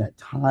done that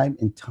time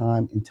and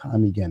time and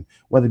time again,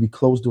 whether it be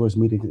closed doors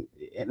meetings,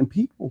 and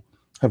people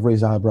have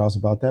raised eyebrows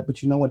about that.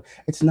 But you know what?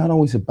 It's not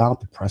always about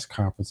the press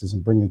conferences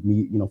and bringing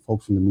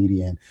folks from the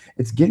media in.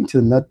 It's getting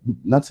to the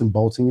nuts and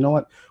bolts. And you know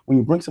what? When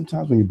you bring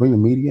the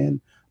media in,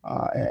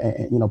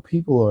 and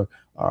people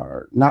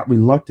are not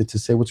reluctant to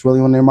say what's really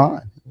on their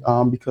mind,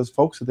 because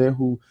folks are there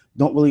who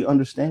don't really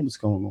understand what's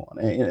going on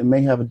and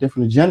may have a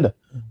different agenda.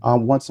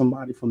 Once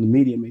somebody from the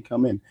media may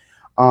come in,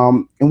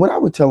 and what I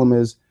would tell them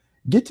is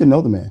get to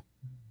know the man.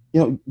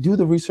 Do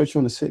the research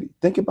on the city.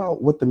 Think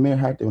about what the mayor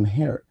had to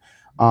inherit.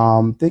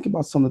 Think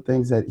about some of the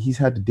things that he's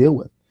had to deal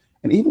with,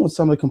 and even with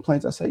some of the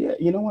complaints, I say, yeah,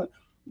 you know what?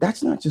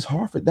 That's not just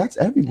Hartford. That's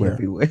everywhere.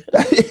 Everywhere.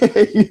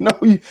 And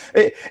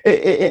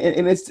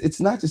it's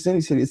not just any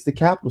city. It's the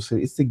capital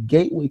city. It's the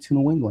gateway to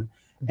New England.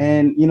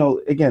 And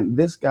again,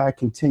 this guy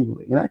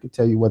continually, and I can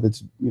tell you whether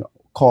it's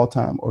call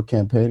time or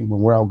campaigning, when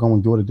we're out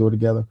going door to door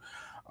together,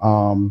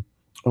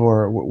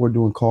 or we're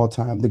doing call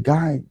time, the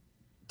guy,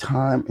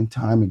 time and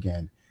time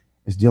again,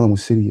 is dealing with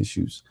city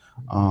issues.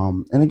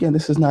 And again,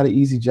 this is not an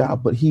easy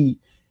job, but he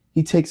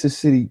takes the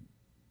city,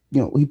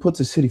 he puts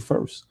the city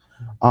first.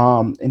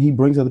 And he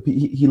brings other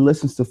people. He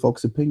listens to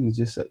folks' opinions.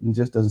 Just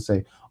doesn't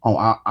say,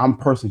 "Oh, I'm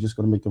personally just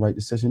going to make the right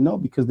decision." No,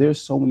 because there's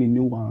so many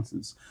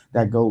nuances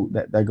that go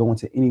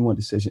into any one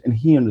decision, and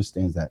he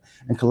understands that.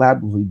 And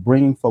collaboratively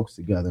bringing folks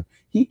together,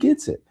 he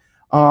gets it.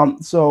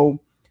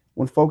 So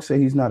when folks say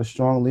he's not a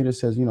strong leader,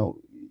 says I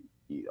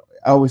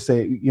always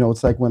say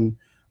it's like when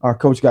our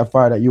coach got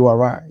fired at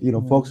URI.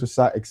 Folks were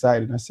so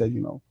excited. And I said,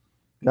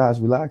 guys,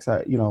 relax.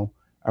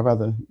 I'd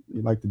rather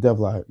like the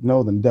devil I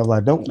know than the devil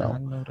I don't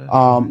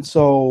know.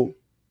 So,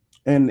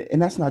 and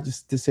that's not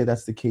just to say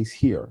that's the case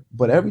here,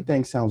 but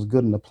everything sounds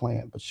good in the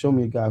plan. But show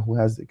me a guy who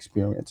has the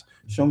experience.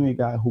 Show me a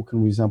guy who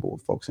can resemble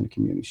with folks in the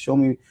community. Show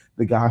me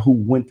the guy who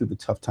went through the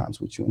tough times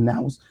with you, and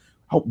now is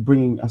help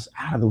bringing us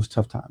out of those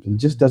tough times, and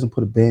just doesn't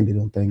put a Band-Aid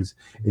on things.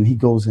 And he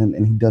goes in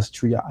and he does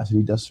triage and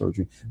he does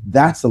surgery.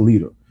 That's a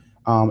leader,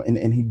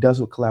 and he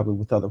does collaborate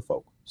with other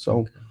folk.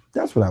 So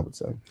that's what I would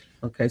say.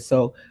 Okay,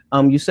 so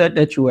you said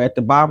that you were at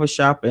the barber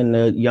shop, and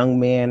the young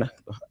man,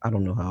 I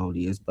don't know how old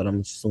he is, but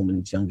I'm assuming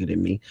he's younger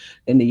than me.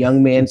 And the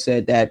young man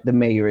said that the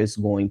mayor is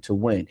going to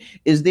win.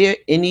 Is there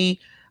any,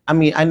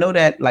 I know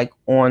that like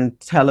on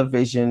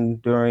television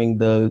during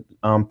the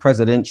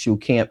presidential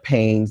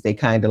campaigns, they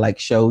kind of like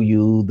show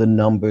you the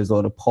numbers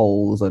or the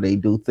polls, or they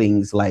do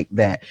things like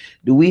that.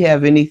 Do we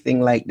have anything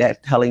like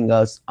that telling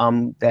us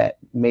that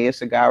Mayor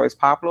Segarra is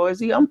popular, or is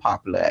he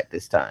unpopular at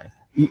this time?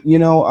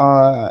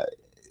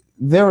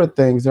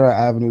 There are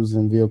avenues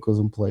and vehicles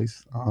in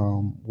place,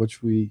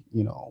 which we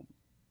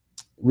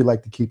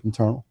like to keep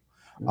internal.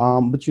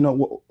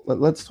 But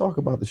let's talk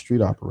about the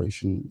street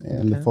operation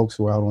and the folks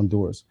who are out on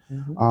doors.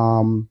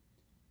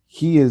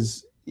 He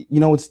is,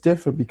 it's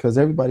different because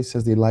everybody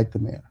says they like the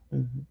mayor.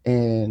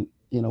 And,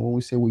 when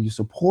we say, will you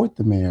support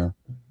the mayor?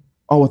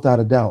 Oh, without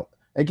a doubt.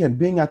 Again,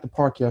 being at the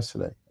park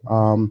yesterday,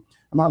 I'm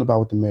out and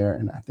about with the mayor,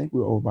 and I think we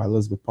were over by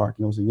Elizabeth Park,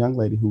 and there was a young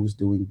lady who was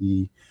doing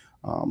the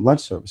lunch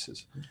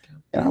services.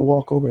 And I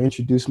walk over,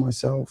 introduce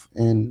myself,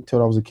 and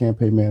told I was a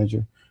campaign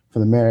manager for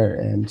the mayor,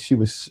 and she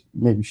was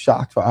maybe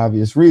shocked for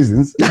obvious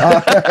reasons.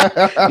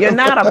 You're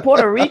not a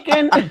Puerto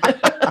Rican?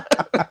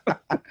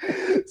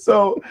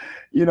 So,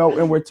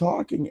 and we're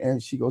talking,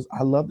 and she goes,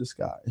 I love this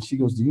guy. And she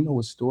goes, do you know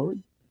his story?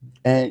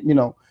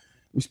 And,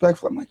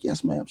 respectfully, I'm like,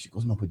 yes, ma'am. She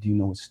goes, no, but do you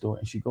know his story?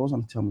 And she goes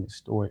on to tell me his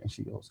story, and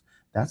she goes,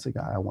 that's a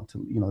guy I want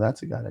to,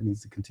 that's a guy that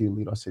needs to continue to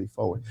lead our city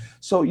forward.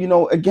 So,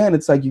 again,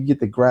 it's like you get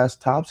the grass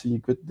tops and you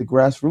get the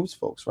grassroots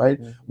folks, right?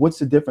 What's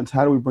the difference?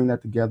 How do we bring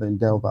that together and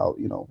delve out,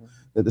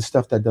 the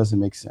stuff that doesn't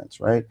make sense,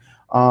 right?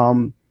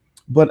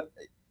 But,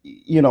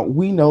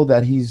 we know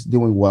that he's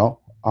doing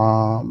well,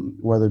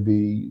 whether it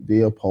be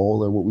via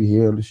poll or what we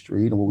hear on the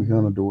street and what we hear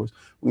on the doors.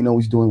 We know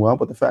he's doing well,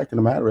 but the fact of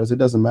the matter is it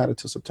doesn't matter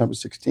till September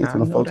 16th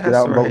when the folks get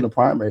out and vote in the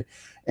primary.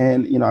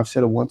 And, I've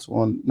said it once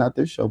on, not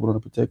this show, but on a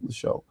particular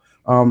show.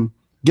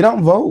 Get out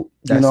and vote,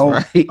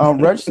 Right.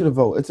 Register to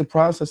vote. It's a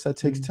process that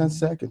takes 10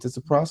 seconds. It's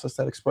a process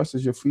that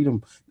expresses your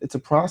freedom. It's a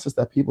process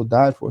that people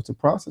died for. It's a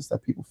process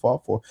that people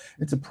fought for.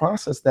 It's a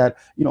process that,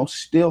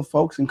 still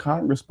folks in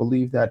Congress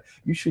believe that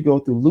you should go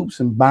through loops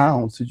and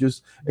bounds to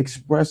just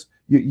express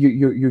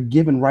your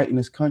given right in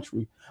this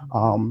country.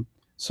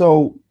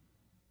 So,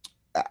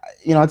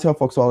 I tell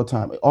folks all the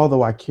time,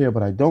 although I care,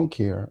 but I don't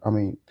care. I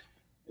mean,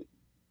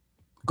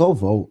 go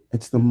vote.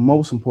 It's the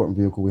most important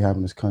vehicle we have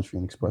in this country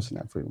in expressing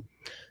that freedom.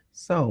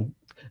 So,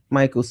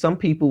 Michael, some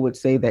people would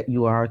say that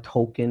you are a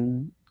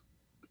token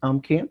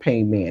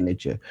campaign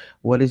manager.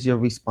 What is your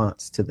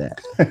response to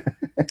that?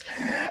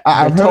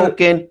 I've heard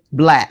token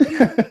black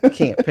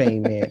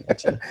campaign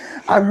manager.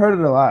 I've heard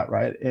it a lot,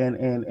 right?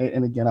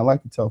 And again, I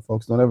like to tell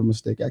folks, don't ever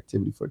mistake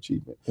activity for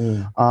achievement.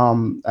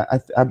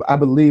 I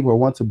believe, or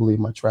want to believe,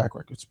 my track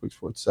record speaks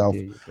for itself.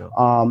 There you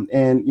go.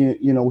 And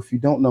if you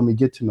don't know me,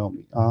 get to know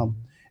me.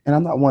 And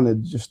I'm not one to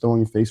just throw in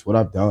your face what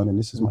I've done and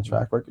this is my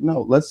track record.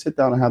 No, let's sit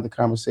down and have the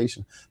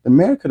conversation. The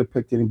mayor could have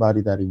picked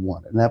anybody that he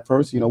wanted. And at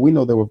first, we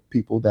know there were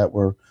people that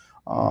were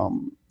out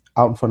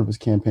in front of his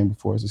campaign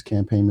before as his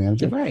campaign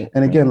manager. Right.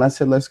 And again,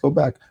 let's go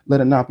back.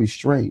 Let it not be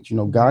strange.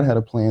 God had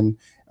a plan,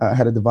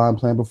 had a divine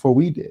plan before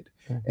we did.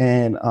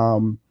 And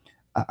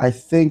I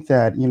think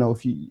that,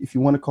 if you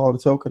want to call it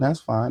a token,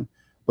 that's fine.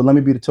 But let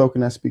me be the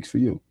token that speaks for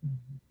you.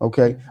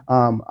 Okay,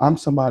 I'm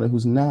somebody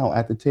who's now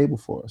at the table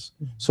for us.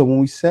 So when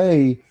we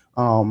say,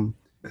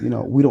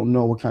 we don't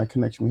know what kind of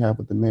connection we have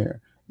with the mayor,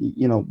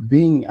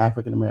 being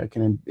African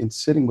American and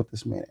sitting with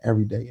this man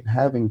every day and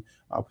having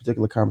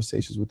particular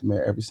conversations with the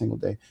mayor every single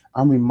day,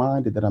 I'm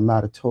reminded that I'm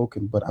not a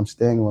token, but I'm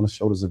standing on the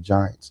shoulders of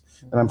giants.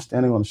 And I'm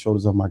standing on the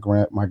shoulders of my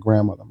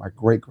grandmother, my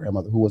great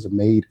grandmother, who was a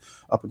maid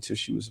up until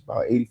she was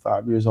about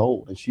 85 years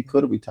old, and she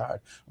could have retired.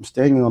 I'm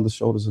standing on the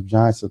shoulders of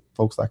giants, of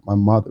folks like my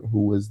mother,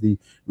 who was the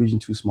Region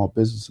 2 Small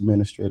Business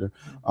Administrator.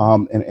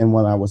 And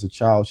when I was a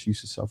child, she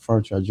used to sell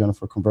furniture at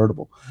Jennifer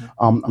Convertible.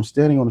 I'm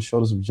standing on the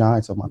shoulders of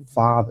giants of my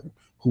father,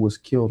 who was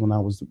killed when I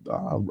was,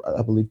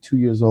 I believe, 2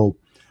 years old.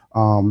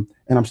 And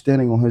I'm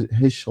standing on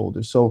his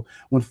shoulders. So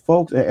when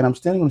folks, and I'm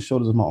standing on the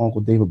shoulders of my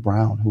uncle David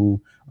Brown,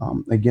 who,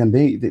 again,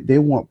 they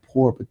weren't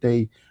poor, but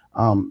they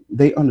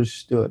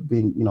understood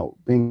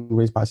being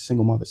raised by a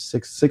single mother,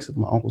 six of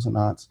my uncles and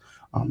aunts,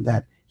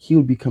 that he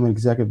would become an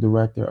executive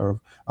director of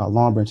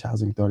Long Branch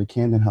Housing Authority,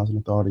 Camden Housing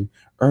Authority,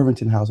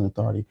 Irvington Housing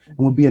Authority, and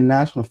would be a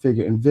national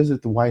figure and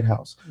visit the White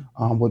House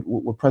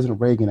with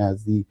President Reagan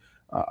as the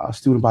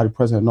student body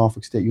president of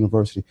Norfolk State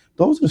University.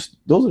 Those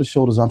are the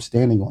shoulders I'm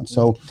standing on.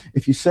 So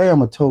if you say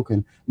I'm a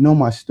token, know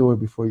my story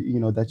before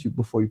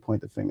you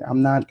point the finger.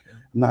 I'm not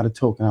a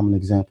token. I'm an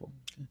example.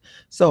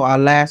 So our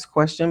last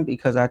question,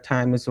 because our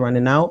time is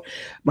running out,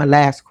 my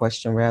last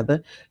question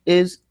rather,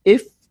 is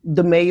if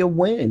the mayor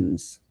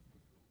wins,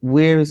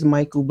 where is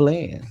Michael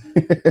Bland?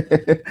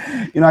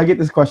 I get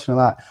this question a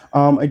lot.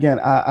 Again,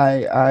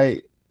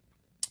 I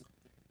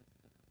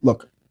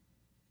look,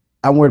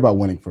 I'm worried about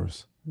winning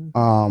first.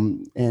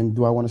 And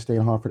do I want to stay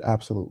in Hartford?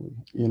 Absolutely.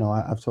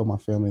 I've told my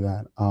family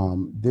that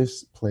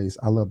this place,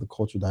 I love the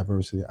cultural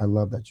diversity. I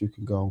love that you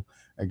can go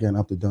again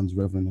up the Dunn's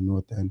River in the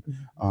north end,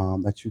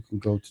 that you can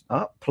go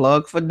to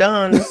plug for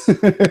Dunn's,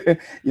 that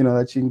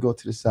you can go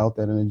to the south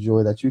end and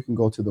enjoy, that you can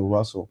go to the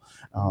Russell,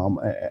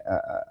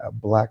 a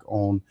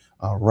black-owned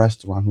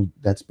restaurant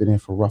that's been in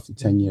for roughly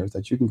 10 years,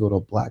 that you can go to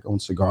a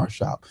black-owned cigar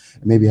shop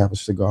and maybe have a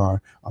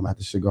cigar at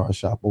the cigar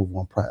shop over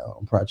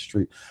on Pratt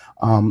Street.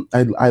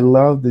 I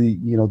love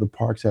the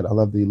parks I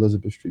love the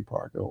Elizabeth Street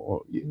Park,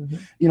 so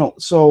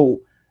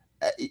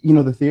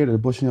the theater, the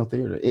Bushnell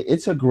Theater,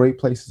 it's a great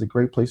place. It's a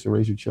great place to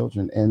raise your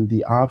children, and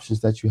the options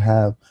that you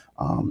have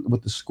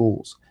with the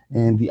schools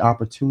and the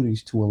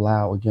opportunities to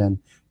allow, again,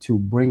 to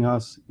bring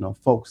us,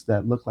 folks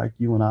that look like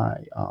you and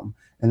I,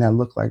 and that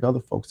look like other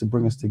folks, to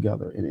bring us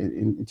together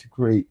and to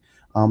create,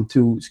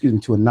 to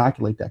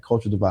inoculate that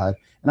cultural divide.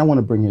 And I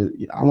want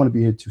to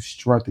be here to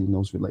strengthen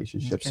those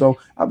relationships. Okay. So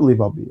I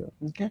believe I'll be here.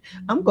 Okay.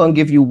 I'm going to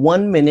give you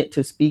 1 minute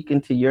to speak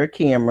into your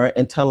camera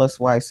and tell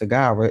us why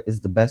Segarra is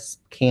the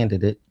best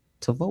candidate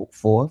to vote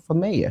for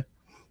mayor.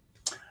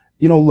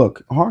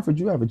 Look, Hartford,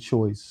 you have a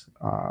choice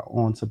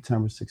on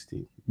September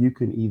 16th. You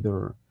can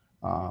either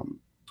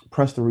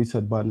press the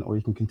reset button, or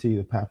you can continue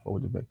the path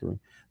forward to victory.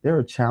 There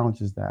are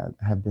challenges that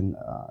have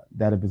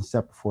been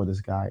set before this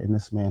guy, and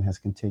this man has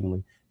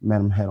continually met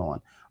them head on.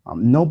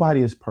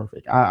 Nobody is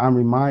perfect. I'm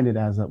reminded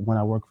when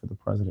I worked for the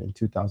president in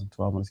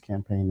 2012 on his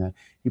campaign, that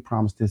he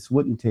promised this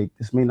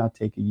may not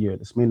take a year,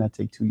 this may not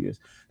take 2 years,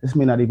 this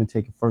may not even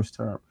take a first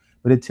term,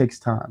 but it takes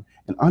time.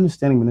 And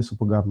understanding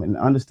municipal government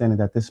and understanding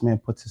that this man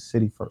puts his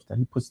city first, that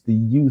he puts the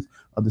youth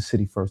of the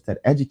city first, that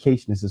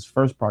education is his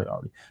first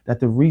priority, that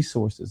the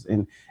resources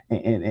and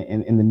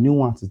the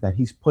nuances that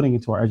he's putting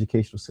into our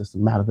educational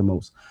system matter the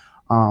most.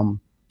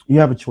 You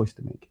have a choice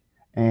to make.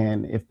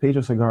 And if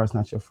Pedro Segarra is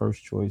not your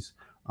first choice,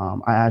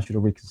 I ask you to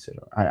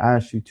reconsider. I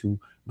ask you to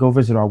go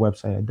visit our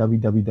website at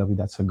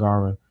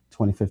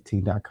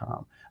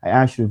www.segarra2015.com. I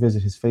ask you to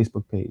visit his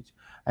Facebook page.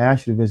 I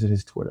ask you to visit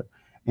his Twitter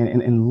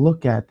and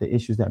look at the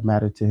issues that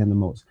matter to him the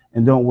most.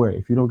 And don't worry,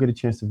 if you don't get a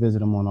chance to visit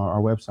him on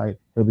our website,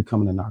 he'll be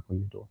coming to knock on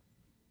your door.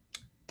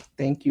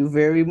 Thank you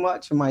very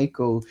much,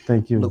 Michael.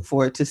 Thank you. Look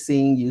forward to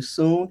seeing you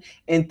soon.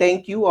 And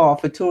thank you all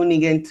for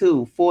tuning in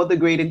to For the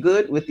Greater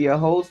Good with your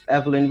host,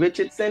 Evelyn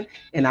Richardson.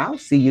 And I'll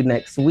see you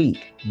next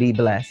week. Be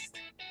blessed.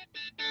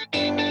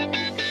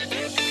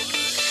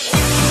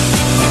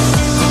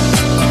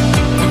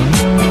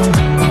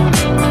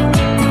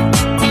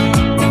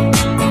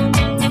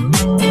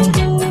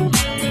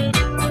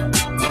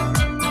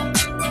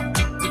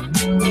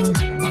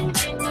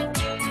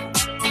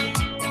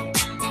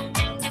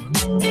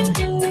 Thank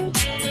you.